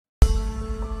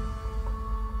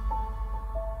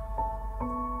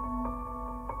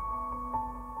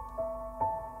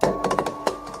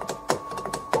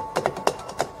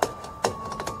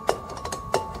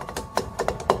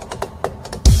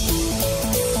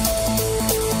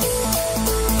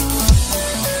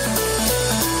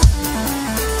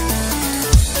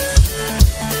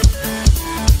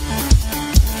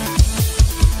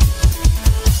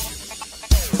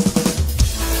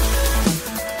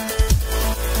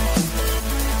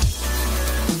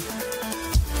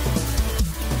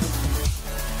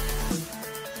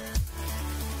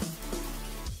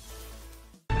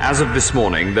As of this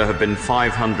morning, there have been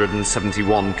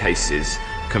 571 cases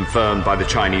confirmed by the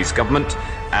Chinese government,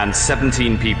 and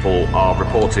 17 people are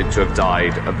reported to have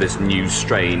died of this new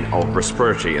strain of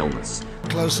respiratory illness.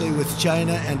 Closely with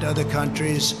China and other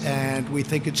countries, and we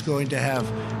think it's going to have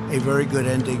a very good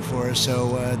ending for us,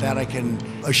 so that I can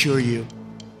assure you.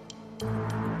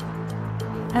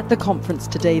 At the conference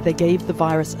today, they gave the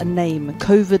virus a name,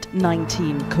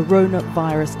 COVID-19,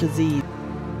 coronavirus disease.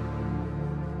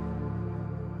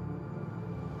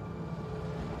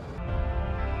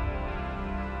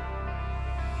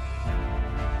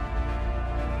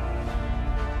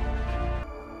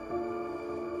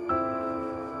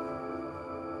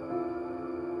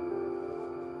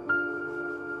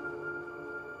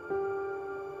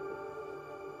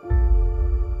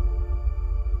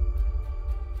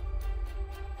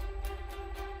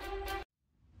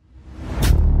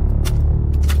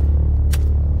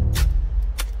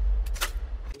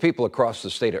 People across the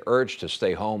state are urged to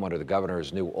stay home under the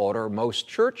governor's new order. Most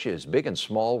churches, big and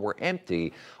small, were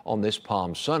empty on this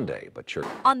Palm Sunday.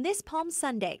 On this Palm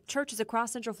Sunday, churches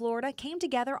across Central Florida came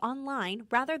together online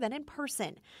rather than in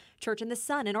person. Church in the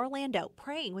Sun in Orlando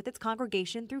praying with its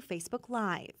congregation through Facebook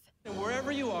Live. And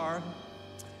wherever you are,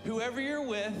 whoever you're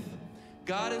with,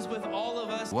 God is with all of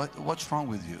us. What's wrong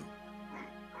with you?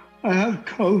 I have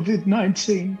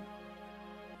COVID-19.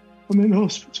 I'm in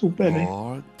hospital, Benny.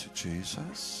 Lord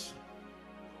Jesus.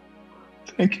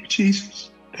 Thank you,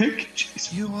 Jesus. Thank you,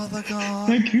 Jesus. You are the God.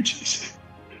 Thank you, Jesus.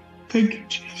 Thank you,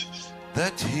 Jesus.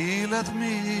 That healeth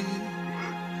me.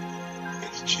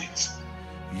 Yes, Jesus.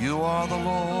 You are the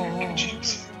Lord. Thank you,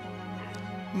 Jesus.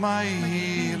 My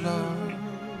healer.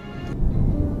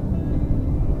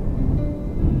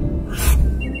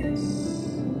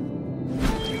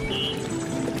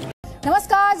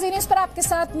 नमस्कार, जी news पर आपके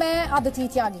साथ मैं आदिति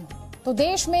त्यागी। तो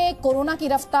देश में corona की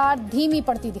रफ्तार धीमी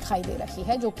पड़ती दिखाई दे रही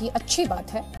है, जो कि अच्छी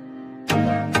बात है।